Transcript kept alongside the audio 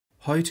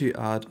how to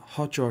add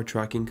Hotjar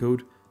tracking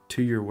code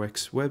to your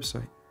Wix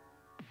website.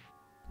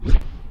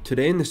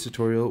 Today in this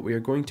tutorial we are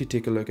going to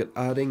take a look at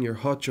adding your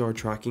Hotjar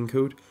tracking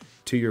code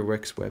to your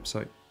Wix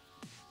website.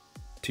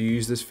 To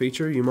use this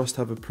feature you must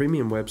have a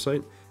premium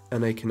website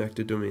and a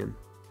connected domain.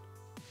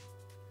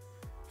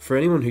 For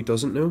anyone who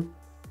doesn't know,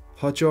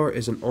 Hotjar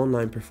is an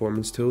online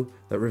performance tool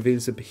that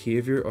reveals the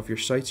behaviour of your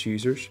site's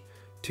users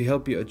to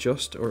help you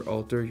adjust or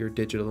alter your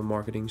digital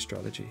marketing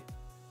strategy.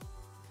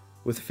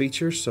 With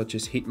features such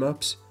as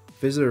Heatmaps,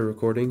 visitor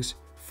recordings,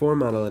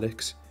 form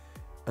analytics,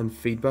 and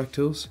feedback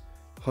tools,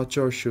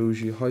 Hotjar shows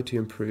you how to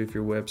improve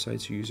your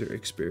website's user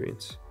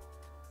experience.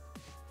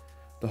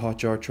 The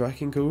Hotjar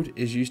tracking code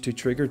is used to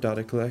trigger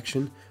data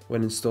collection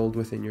when installed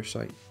within your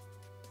site.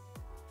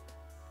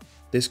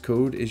 This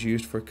code is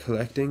used for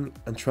collecting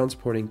and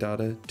transporting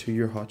data to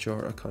your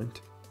Hotjar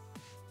account.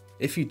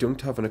 If you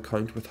don't have an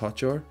account with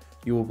Hotjar,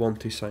 you will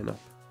want to sign up.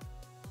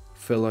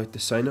 Fill out the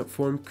sign up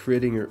form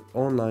creating your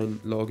online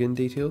login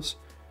details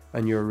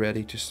and you're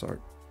ready to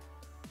start.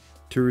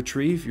 To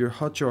retrieve your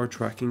Hotjar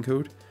tracking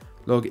code,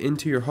 log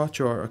into your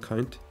Hotjar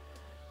account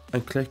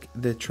and click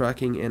the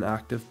Tracking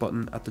Inactive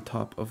button at the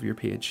top of your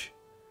page.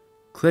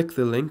 Click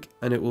the link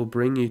and it will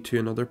bring you to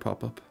another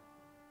pop-up.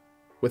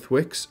 With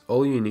Wix,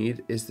 all you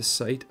need is the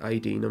site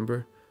ID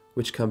number,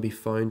 which can be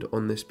found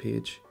on this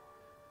page.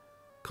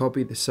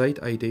 Copy the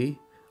site ID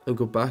and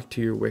go back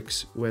to your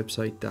Wix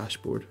website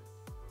dashboard.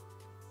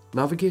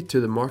 Navigate to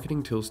the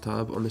Marketing Tools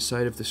tab on the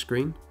side of the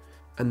screen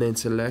and then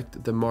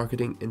select the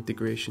Marketing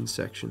Integration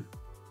section.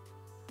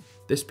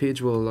 This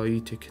page will allow you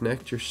to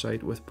connect your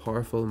site with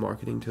powerful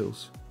marketing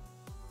tools.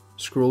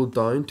 Scroll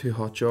down to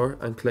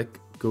Hotjar and click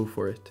Go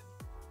for it.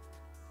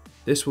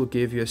 This will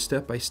give you a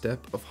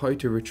step-by-step of how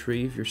to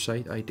retrieve your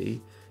site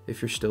ID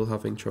if you're still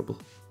having trouble.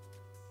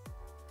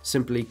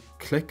 Simply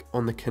click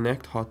on the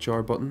Connect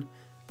Hotjar button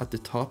at the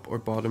top or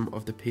bottom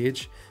of the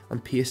page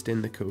and paste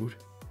in the code.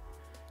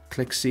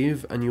 Click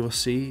Save and you will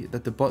see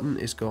that the button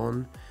is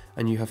gone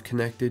and you have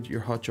connected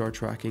your Hotjar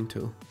tracking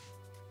tool.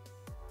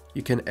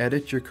 You can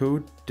edit your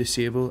code,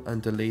 disable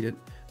and delete it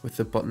with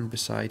the button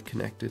beside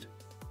Connected.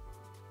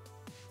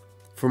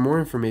 For more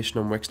information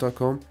on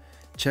Wix.com,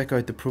 check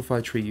out the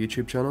ProfileTree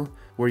YouTube channel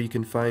where you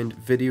can find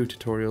video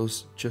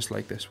tutorials just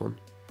like this one.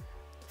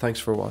 Thanks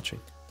for watching.